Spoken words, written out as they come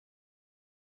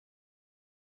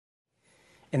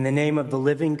In the name of the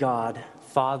living God,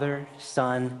 Father,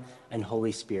 Son, and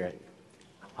Holy Spirit.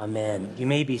 Amen. You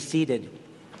may be seated.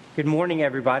 Good morning,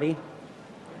 everybody.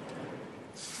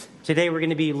 Today we're going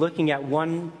to be looking at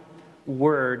one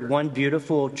word, one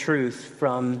beautiful truth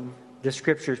from the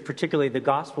scriptures, particularly the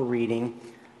gospel reading.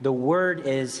 The word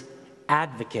is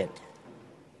advocate.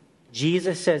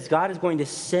 Jesus says God is going to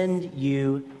send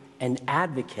you an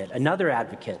advocate, another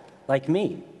advocate like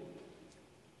me,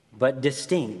 but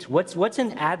distinct. What's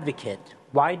an advocate?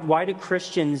 Why do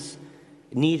Christians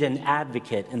need an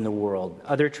advocate in the world?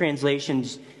 Other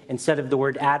translations, instead of the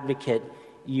word advocate,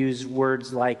 use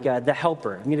words like the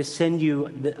helper. I'm going to send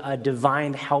you a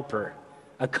divine helper,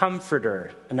 a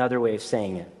comforter, another way of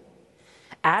saying it.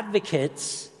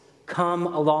 Advocates come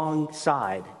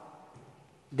alongside.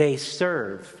 They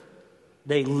serve.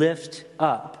 They lift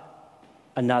up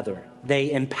another.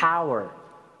 They empower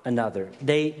another.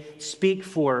 They speak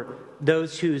for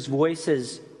those whose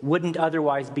voices wouldn't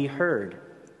otherwise be heard.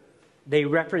 They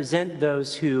represent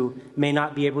those who may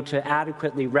not be able to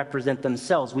adequately represent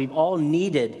themselves. We've all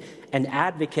needed an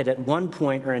advocate at one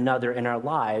point or another in our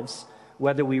lives,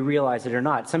 whether we realize it or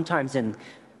not, sometimes in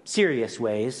serious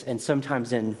ways and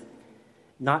sometimes in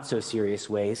not so serious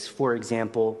ways. For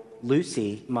example,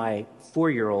 Lucy, my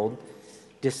 4-year-old,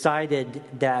 decided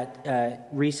that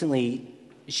recently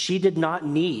she did not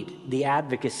need the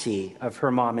advocacy of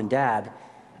her mom and dad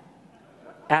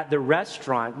at the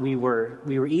restaurant we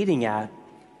were eating at.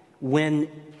 When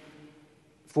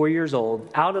 4 years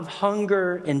old, out of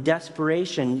hunger and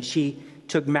desperation, she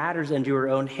took matters into her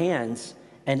own hands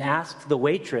and asked the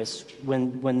waitress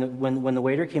when the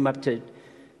waiter came up to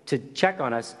check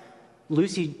on us.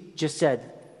 Lucy just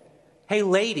said, "Hey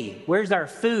lady, where's our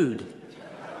food?"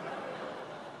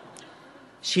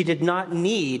 She did not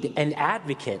need an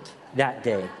advocate that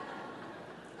day.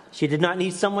 She did not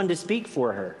need someone to speak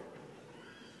for her.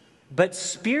 But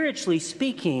spiritually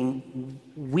speaking,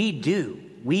 we do.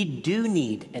 We do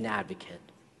need an advocate.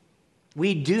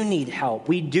 We do need help.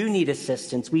 We do need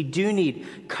assistance. We do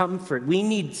need comfort. We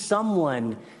need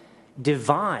someone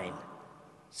divine,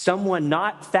 someone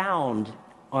not found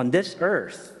on this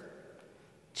earth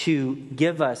to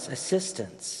give us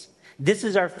assistance. This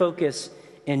is our focus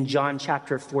in John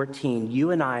chapter 14.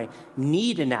 You and I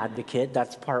need an advocate.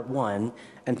 That's part one.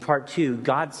 And part two,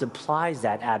 God supplies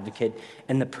that advocate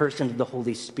in the person of the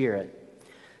Holy Spirit.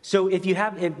 So if you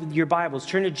have your Bibles,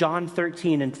 turn to John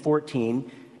 13 and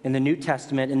 14 in the New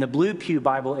Testament. In the Blue Pew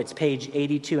Bible, it's page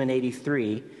 82 and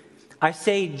 83. I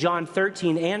say John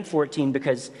 13 and 14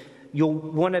 because you'll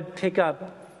want to pick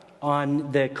up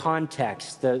on the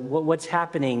context, what's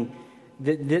happening.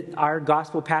 Our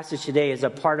gospel passage today is a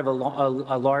part of a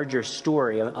larger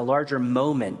story, a larger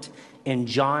moment in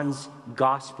John's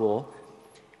gospel,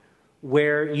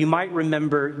 where you might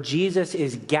remember Jesus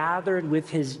is gathered with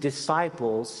his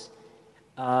disciples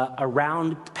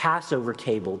around Passover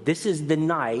table. This is the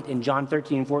night in John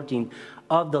 13 and 14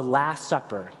 of the Last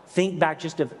Supper. Think back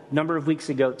just a number of weeks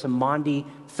ago to Maundy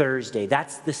Thursday.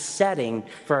 That's the setting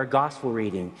for our gospel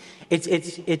reading. It's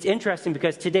interesting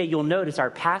because today you'll notice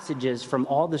our passages from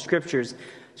all the scriptures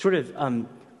sort of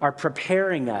are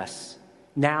preparing us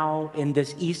now in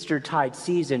this Eastertide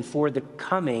season for the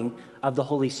coming of the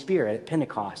Holy Spirit at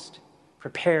Pentecost.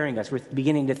 Preparing us. We're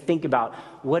beginning to think about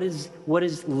what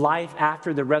does life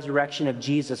after the resurrection of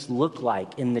Jesus look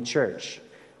like in the church.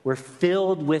 We're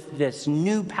filled with this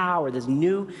new power, this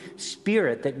new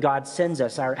spirit that God sends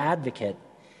us, our advocate.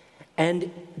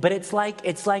 But it's like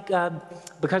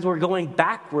because we're going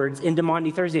backwards into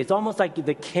Maundy Thursday, it's almost like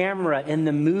the camera in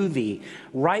the movie.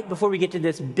 Right before we get to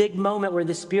this big moment where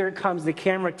the Spirit comes, the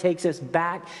camera takes us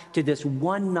back to this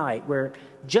one night where,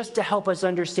 just to help us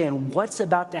understand what's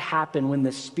about to happen when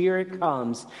the Spirit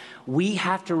comes, we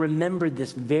have to remember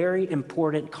this very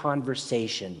important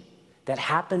conversation that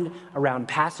happened around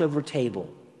Passover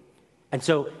table. And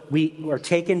so we are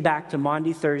taken back to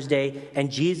Maundy Thursday,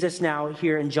 and Jesus now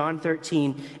here in John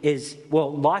 13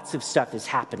 lots of stuff is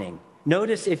happening.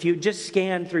 Notice if you just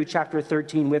scan through chapter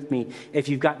 13 with me, if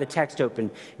you've got the text open,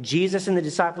 Jesus and the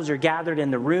disciples are gathered in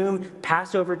the room,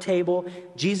 Passover table.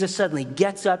 Jesus suddenly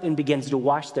gets up and begins to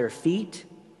wash their feet.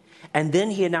 And then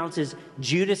he announces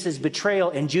Judas's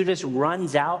betrayal, and Judas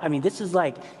runs out. I mean, this is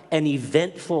like an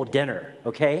eventful dinner,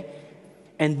 okay?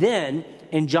 And then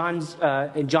in John's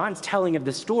telling of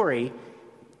the story,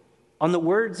 on the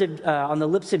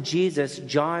lips of Jesus,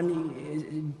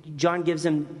 John gives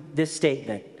him this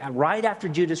statement right after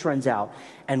Judas runs out.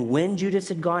 And when Judas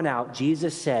had gone out,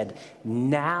 Jesus said,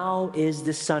 "Now is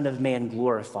the Son of Man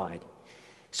glorified."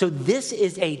 So this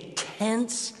is a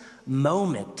tense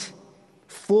moment,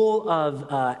 full of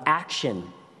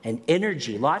action and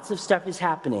energy. Lots of stuff is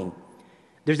happening.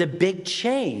 There's a big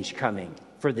change coming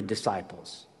for the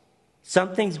disciples.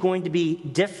 Something's going to be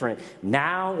different.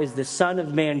 Now is the Son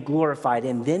of Man glorified.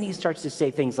 And then he starts to say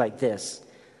things like this: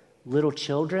 little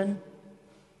children,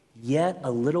 yet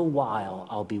a little while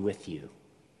I'll be with you.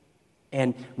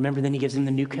 And remember, then he gives them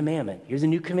the new commandment. Here's a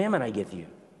new commandment I give you.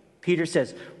 Peter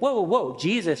says, whoa,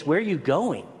 Jesus, where are you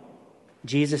going?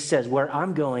 Jesus says, where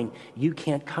I'm going, you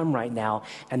can't come right now.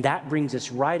 And that brings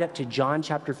us right up to John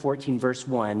chapter 14, verse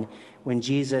 1, when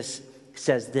Jesus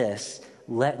says this: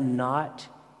 let not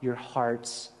your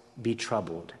hearts be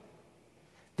troubled.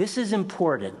 This is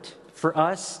important for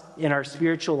us in our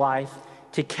spiritual life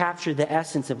to capture the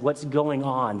essence of what's going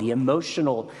on, the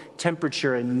emotional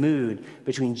temperature and mood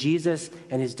between Jesus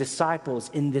and his disciples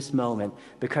in this moment.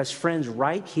 Because friends,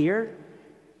 right here,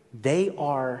 they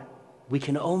are, we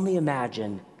can only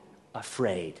imagine,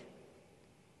 afraid.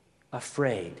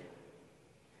 Afraid.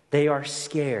 They are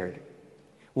scared.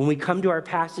 When we come to our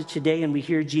passage today and we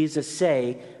hear Jesus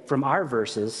say from our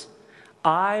verses,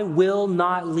 I will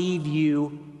not leave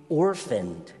you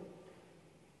orphaned,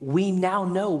 we now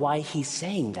know why he's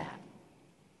saying that.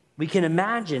 We can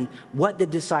imagine what the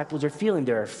disciples are feeling.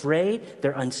 They're afraid,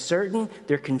 they're uncertain,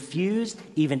 they're confused,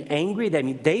 even angry.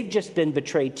 They've just been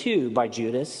betrayed too by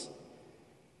Judas.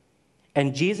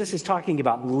 And Jesus is talking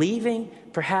about leaving.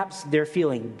 Perhaps they're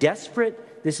feeling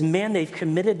desperate. This man they've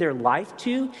committed their life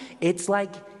to, it's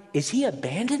like, is he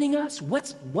abandoning us?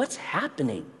 What's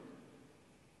happening?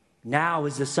 Now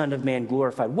is the Son of Man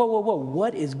glorified. Whoa,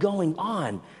 what is going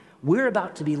on? We're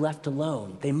about to be left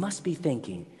alone. They must be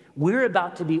thinking. We're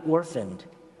about to be orphaned.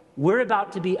 We're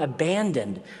about to be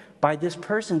abandoned by this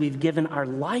person we've given our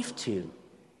life to.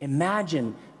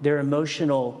 Imagine their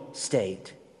emotional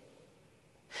state.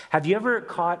 Have you ever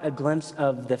caught a glimpse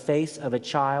of the face of a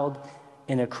child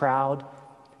in a crowd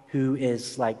who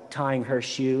is like tying her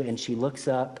shoe, and she looks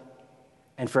up,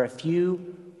 and for a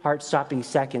few heart-stopping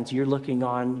seconds, you're looking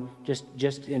on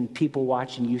just in people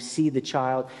watching, you see the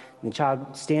child, and the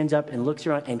child stands up and looks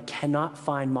around and cannot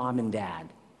find mom and dad.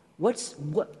 What's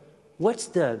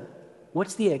the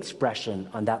expression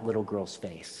on that little girl's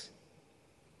face?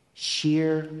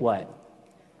 Sheer what?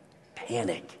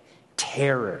 Panic,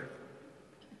 terror.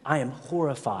 I am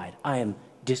horrified. I am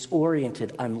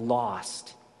disoriented. I'm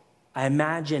lost. I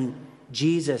imagine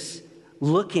Jesus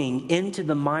looking into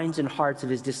the minds and hearts of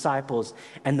his disciples,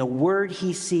 and the word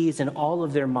he sees in all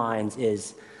of their minds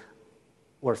is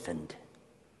orphaned,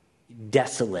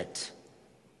 desolate,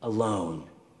 alone,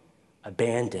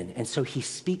 abandoned. And so he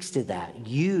speaks to that.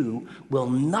 You will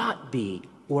not be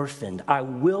orphaned. I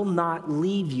will not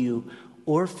leave you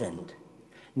orphaned.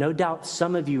 No doubt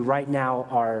some of you right now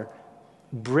are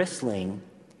bristling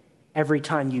every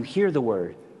time you hear the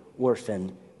word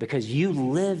orphan, because you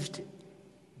lived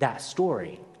that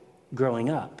story growing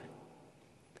up.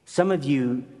 Some of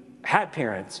you had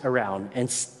parents around and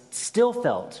still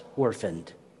felt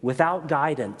orphaned, without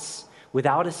guidance,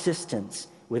 without assistance,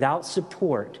 without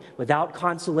support, without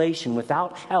consolation,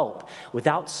 without help,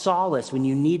 without solace when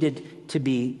you needed to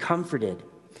be comforted.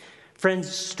 Friends,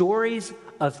 stories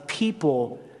of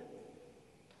people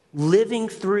living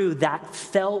through that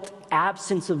felt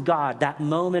absence of God, that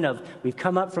moment of we've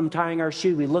come up from tying our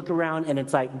shoe, we look around and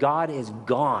it's like God is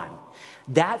gone.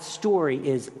 That story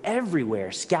is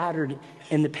everywhere, scattered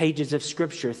in the pages of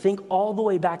Scripture. Think all the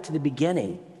way back to the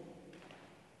beginning.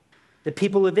 The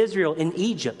people of Israel in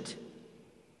Egypt,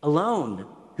 alone.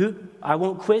 I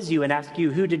won't quiz you and ask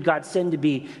you who did God send to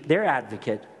be their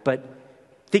advocate, but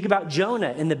think about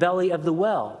Jonah in the belly of the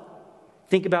well.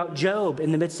 Think about Job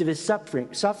in the midst of his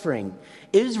suffering.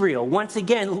 Israel, once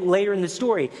again, later in the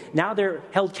story, now they're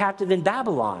held captive in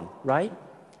Babylon, right?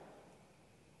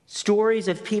 Stories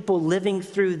of people living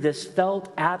through this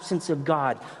felt absence of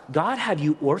God. God, have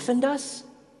you orphaned us?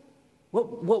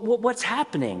 What's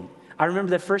happening? I remember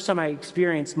the first time I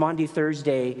experienced Maundy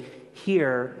Thursday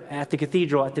here at the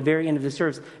cathedral at the very end of the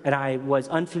service, and I was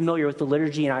unfamiliar with the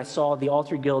liturgy, and I saw the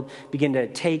altar guild begin to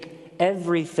take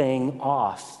everything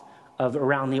off of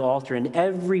around the altar, and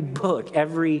every book,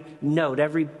 every note,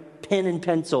 every pen and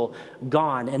pencil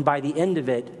gone. And by the end of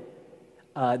it,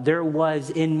 there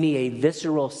was in me a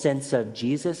visceral sense of,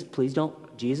 Jesus, please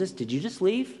don't, Jesus, did you just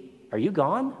leave? Are you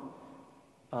gone?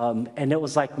 And it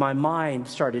was like my mind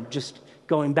started just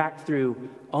going back through,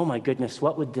 oh my goodness,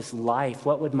 what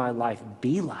would my life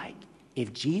be like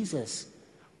if Jesus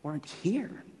weren't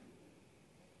here?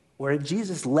 Or if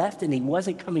Jesus left and he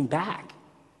wasn't coming back?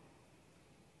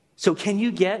 So can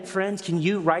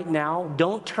you right now,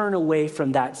 don't turn away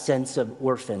from that sense of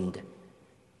orphaned.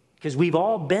 Because we've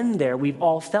all been there, we've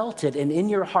all felt it, and in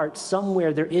your heart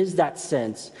somewhere there is that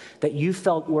sense that you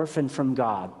felt orphaned from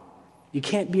God. You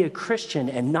can't be a Christian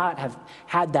and not have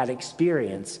had that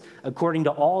experience according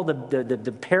to all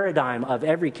the paradigm of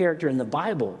every character in the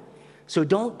Bible. So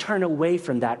don't turn away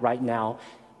from that right now.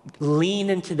 Lean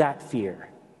into that fear.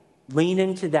 Lean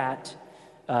into that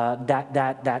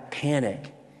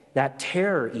panic, that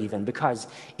terror even, because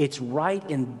it's right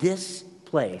in this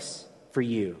place for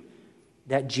you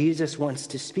that Jesus wants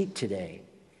to speak today.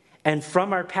 And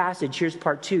from our passage, here's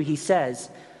part 2. He says,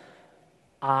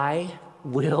 I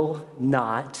will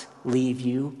not leave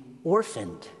you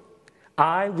orphaned.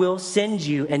 I will send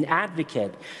you an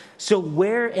advocate. So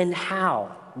where and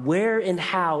how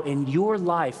in your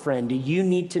life, friend, do you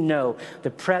need to know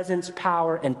the presence,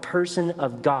 power, and person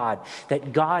of God,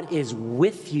 that God is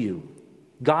with you?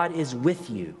 God is with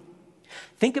you.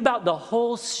 Think about the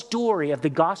whole story of the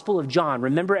Gospel of John.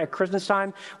 Remember at Christmas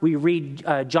time, we read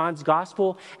John's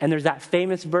Gospel, and there's that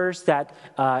famous verse that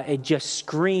it just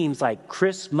screams like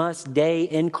Christmas Day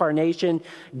incarnation.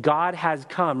 God has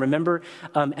come. Remember?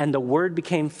 And the Word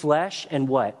became flesh and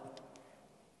what?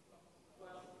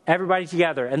 Everybody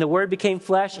together. And the Word became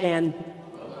flesh and,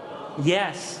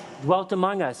 yes, dwelt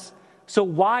among us. So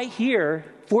why here,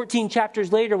 14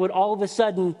 chapters later, would all of a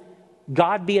sudden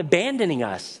God be abandoning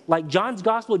us? Like John's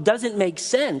gospel doesn't make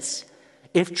sense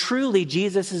if truly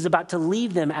Jesus is about to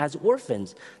leave them as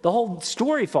orphans. The whole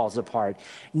story falls apart.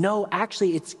 No,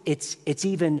 actually, it's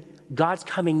even, God's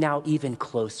coming now even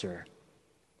closer.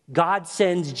 God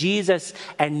sends Jesus,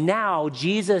 and now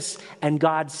Jesus and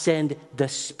God send the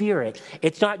Spirit.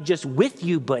 It's not just with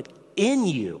you, but in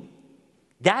you.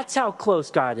 That's how close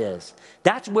God is.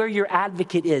 That's where your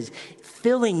advocate is,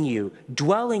 filling you,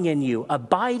 dwelling in you,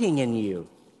 abiding in you.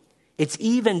 It's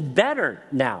even better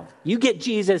now. You get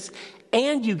Jesus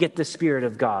and you get the Spirit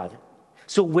of God.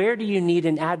 So where do you need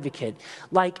an advocate?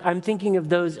 Like, I'm thinking of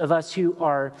those of us who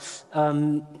are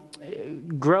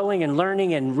growing and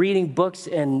learning and reading books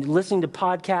and listening to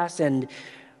podcasts, and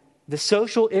the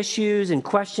social issues and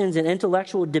questions and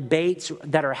intellectual debates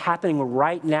that are happening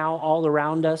right now all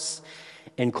around us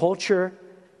in culture.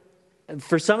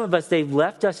 For some of us, they've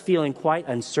left us feeling quite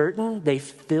uncertain. They've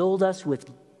filled us with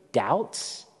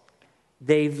doubts.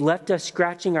 They've left us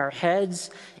scratching our heads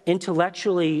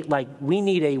intellectually, like we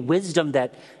need a wisdom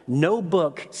that no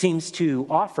book seems to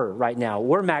offer right now,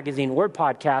 or magazine, or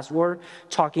podcast, or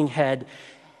talking head.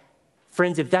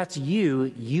 Friends, if that's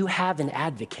you, you have an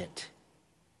advocate.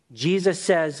 Jesus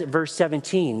says, verse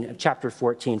 17 of chapter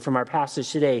 14 from our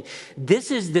passage today, this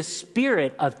is the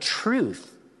Spirit of truth.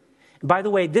 By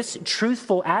the way, this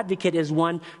truthful advocate is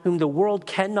one whom the world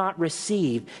cannot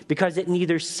receive because it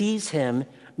neither sees him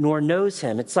nor knows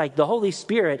him. It's like the Holy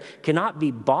Spirit cannot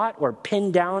be bought or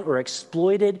pinned down or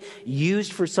exploited,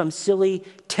 used for some silly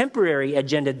temporary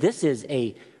agenda. This is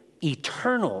an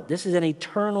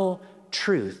eternal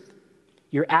truth.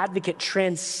 Your advocate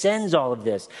transcends all of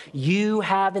this. You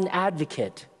have an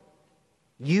advocate.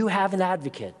 You have an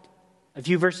advocate. A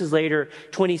few verses later,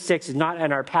 26 is not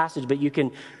in our passage, but you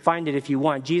can find it if you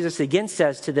want. Jesus again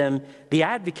says to them, the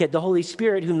advocate, the Holy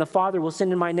Spirit, whom the Father will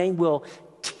send in my name, will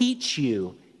teach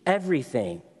you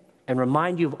everything and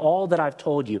remind you of all that I've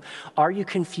told you. Are you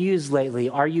confused lately?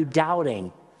 Are you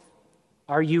doubting?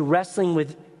 Are you wrestling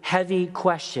with heavy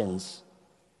questions?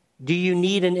 Do you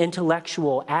need an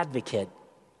intellectual advocate?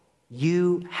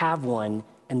 You have one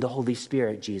in the Holy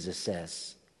Spirit, Jesus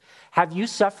says. Have you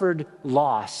suffered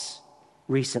loss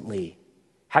recently?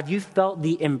 Have you felt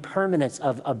the impermanence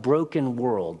of a broken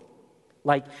world?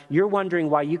 Like you're wondering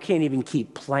why you can't even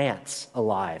keep plants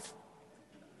alive.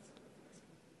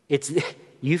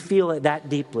 You feel it that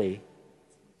deeply.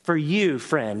 For you,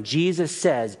 friend, Jesus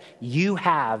says you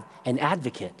have an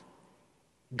advocate.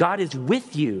 God is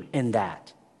with you in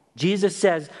that. Jesus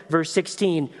says, verse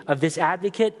 16 of this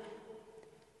advocate,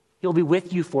 he'll be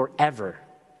with you forever.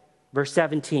 Verse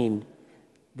 17,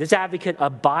 this advocate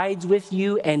abides with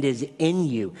you and is in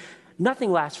you.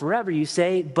 Nothing lasts forever, you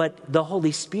say, but the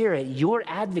Holy Spirit, your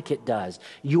advocate does.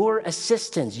 Your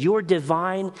assistance, your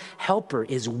divine helper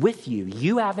is with you.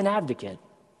 You have an advocate.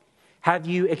 Have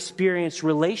you experienced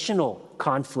relational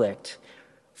conflict,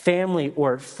 family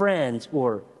or friends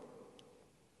or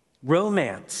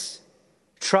romance,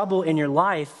 trouble in your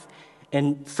life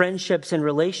and friendships and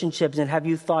relationships? And have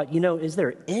you thought, is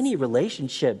there any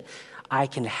relationship I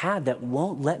can have that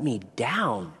won't let me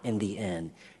down in the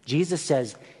end? Jesus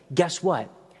says, guess what?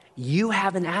 You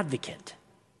have an advocate.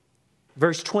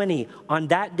 Verse 20, on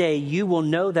that day, you will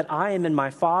know that I am in my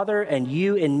Father and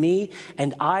you in me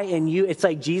and I in you. It's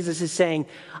like Jesus is saying,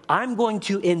 I'm going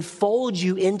to enfold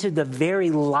you into the very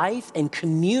life and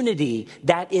community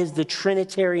that is the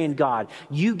Trinitarian God.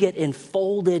 You get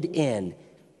enfolded in.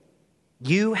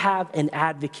 You have an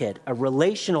advocate, a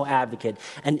relational advocate,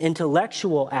 an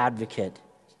intellectual advocate,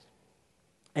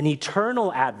 an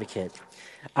eternal advocate.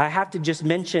 I have to just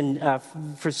mention,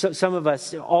 for some of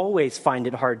us, always find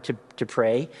it hard to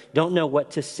pray, don't know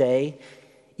what to say,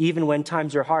 even when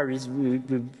times are hard.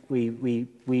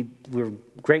 We're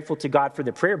grateful to God for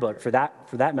the prayer book, for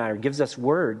that matter. It gives us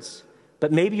words.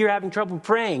 But maybe you're having trouble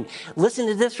praying. Listen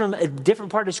to this from a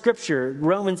different part of Scripture.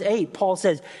 Romans 8, Paul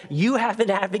says, you have an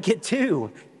advocate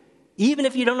too, even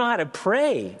if you don't know how to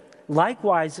pray.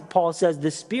 Likewise, Paul says,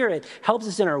 the Spirit helps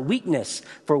us in our weakness,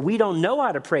 for we don't know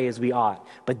how to pray as we ought.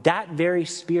 But that very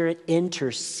Spirit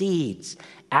intercedes,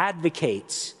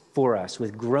 advocates for us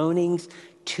with groanings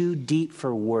too deep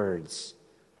for words.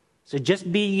 So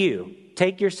just be you.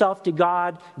 Take yourself to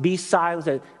God. Be silent.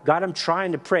 Say, God, I'm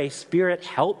trying to pray. Spirit,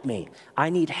 help me. I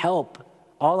need help.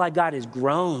 All I got is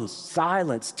groans,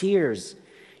 silence, tears.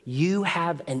 You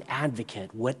have an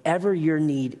advocate, whatever your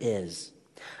need is.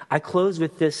 I close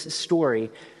with this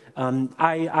story.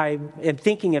 I am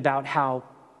thinking about how,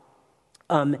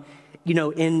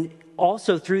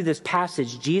 also through this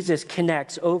passage, Jesus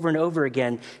connects over and over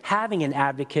again, having an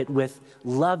advocate with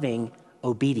loving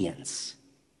obedience.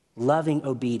 Loving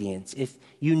obedience. If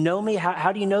you know me,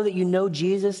 how do you know that you know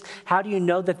Jesus? How do you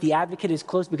know that the advocate is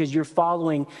close? Because you're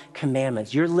following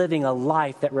commandments. You're living a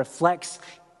life that reflects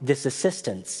this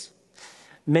assistance.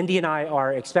 Mindy and I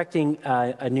are expecting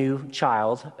a new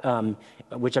child,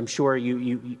 which I'm sure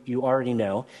you already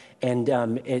know, and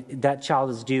that child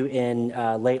is due in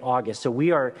late August. So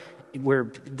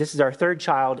this is our third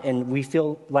child, and we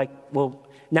feel like, well,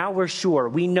 now we're sure.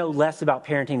 We know less about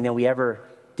parenting than we ever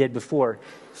did before.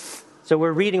 So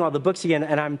we're reading all the books again,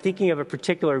 and I'm thinking of a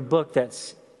particular book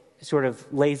that's sort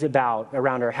of lays about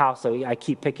around our house, so I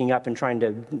keep picking up and trying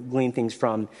to glean things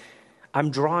from. I'm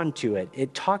drawn to it.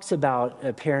 It talks about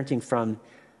parenting from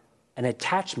an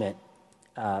attachment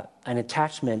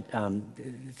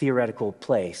theoretical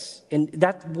place. And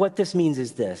what this means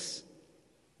is this,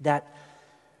 that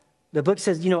the book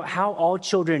says, how all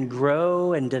children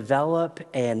grow and develop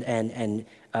and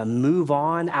move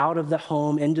on out of the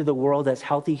home into the world as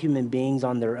healthy human beings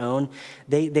on their own.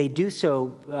 They do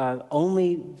so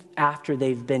only after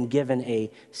they've been given a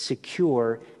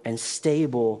secure and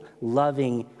stable,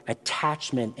 loving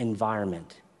attachment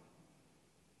environment.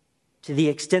 To the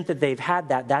extent that they've had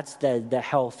that, that's the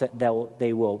health that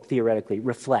they will theoretically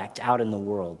reflect out in the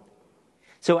world.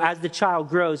 So as the child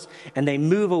grows and they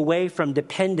move away from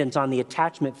dependence on the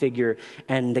attachment figure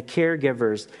and the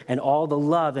caregivers and all the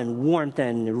love and warmth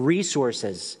and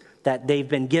resources that they've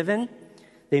been given,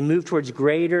 they move towards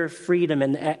greater freedom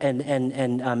and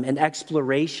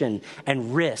exploration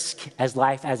and risk as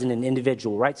life as an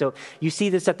individual, right? So you see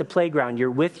this at the playground.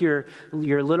 You're with your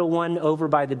little one over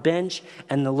by the bench,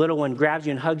 and the little one grabs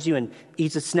you and hugs you and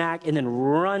eats a snack and then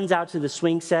runs out to the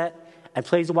swing set and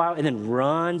plays a while, and then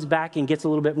runs back and gets a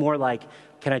little bit more like,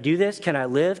 can I do this? Can I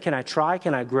live? Can I try?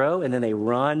 Can I grow? And then they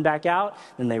run back out,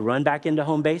 and they run back into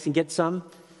home base and get some.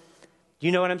 Do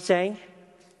you know what I'm saying?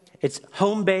 It's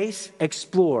home base,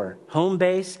 explore. Home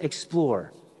base,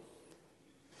 explore.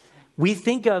 We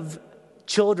think of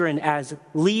children as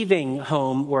leaving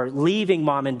home or leaving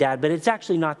mom and dad, but it's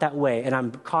actually not that way. And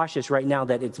I'm cautious right now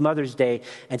that it's Mother's Day,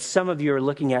 and some of you are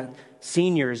looking at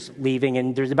seniors leaving,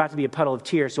 and there's about to be a puddle of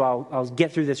tears, so I'll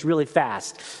get through this really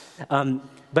fast.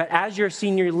 But as your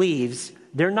senior leaves,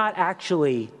 they're not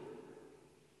actually,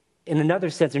 in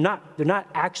another sense, they're not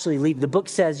actually leaving. The book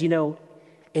says,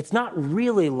 it's not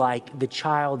really like the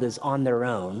child is on their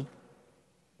own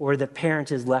or the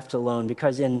parent is left alone,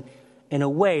 because in a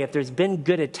way, if there's been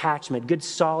good attachment, good,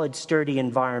 solid, sturdy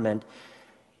environment,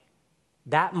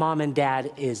 that mom and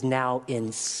dad is now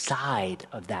inside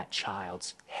of that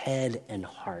child's head and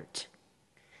heart.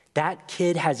 That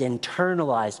kid has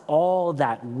internalized all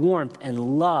that warmth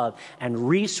and love and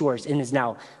resource and is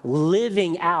now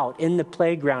living out in the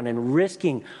playground and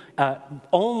risking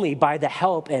only by the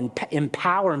help and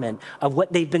empowerment of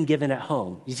what they've been given at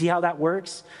home. You see how that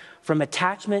works? From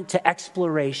attachment to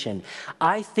exploration.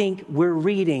 I think we're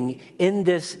reading in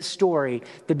this story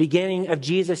the beginning of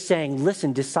Jesus saying,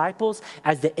 listen, disciples,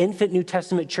 as the infant New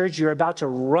Testament church, you're about to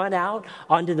run out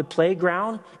onto the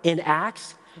playground in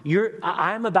Acts.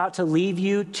 I'm about to leave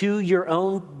you to your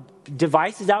own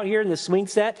devices out here in the swing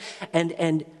set,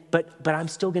 but I'm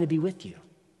still going to be with you.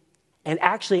 And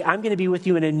actually, I'm going to be with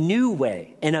you in a new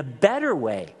way, in a better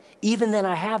way, even than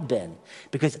I have been,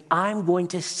 because I'm going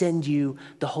to send you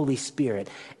the Holy Spirit,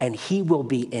 and he will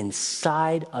be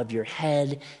inside of your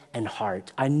head and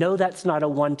heart. I know that's not a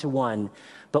one-to-one,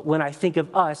 but when I think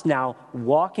of us now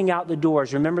walking out the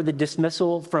doors, remember the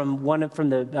dismissal from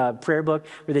the prayer book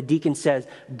where the deacon says,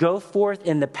 go forth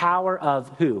in the power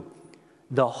of who?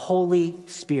 The Holy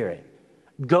Spirit.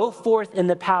 Go forth in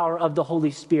the power of the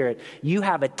Holy Spirit. You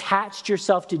have attached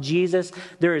yourself to Jesus.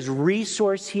 There is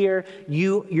resource here.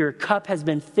 Your cup has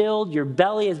been filled. Your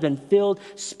belly has been filled,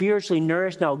 spiritually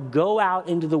nourished. Now go out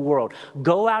into the world.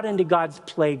 Go out into God's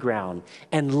playground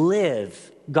and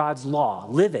live God's law.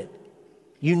 Live it.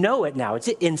 You know it now. It's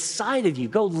inside of you.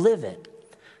 Go live it.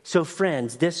 So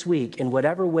friends, this week, in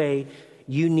whatever way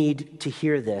you need to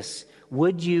hear this,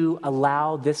 would you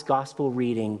allow this gospel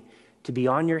reading to be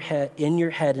on your head, in your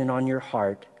head and on your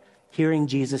heart, hearing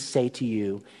Jesus say to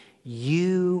you,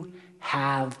 you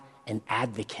have an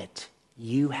advocate.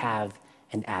 You have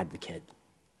an advocate.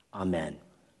 Amen.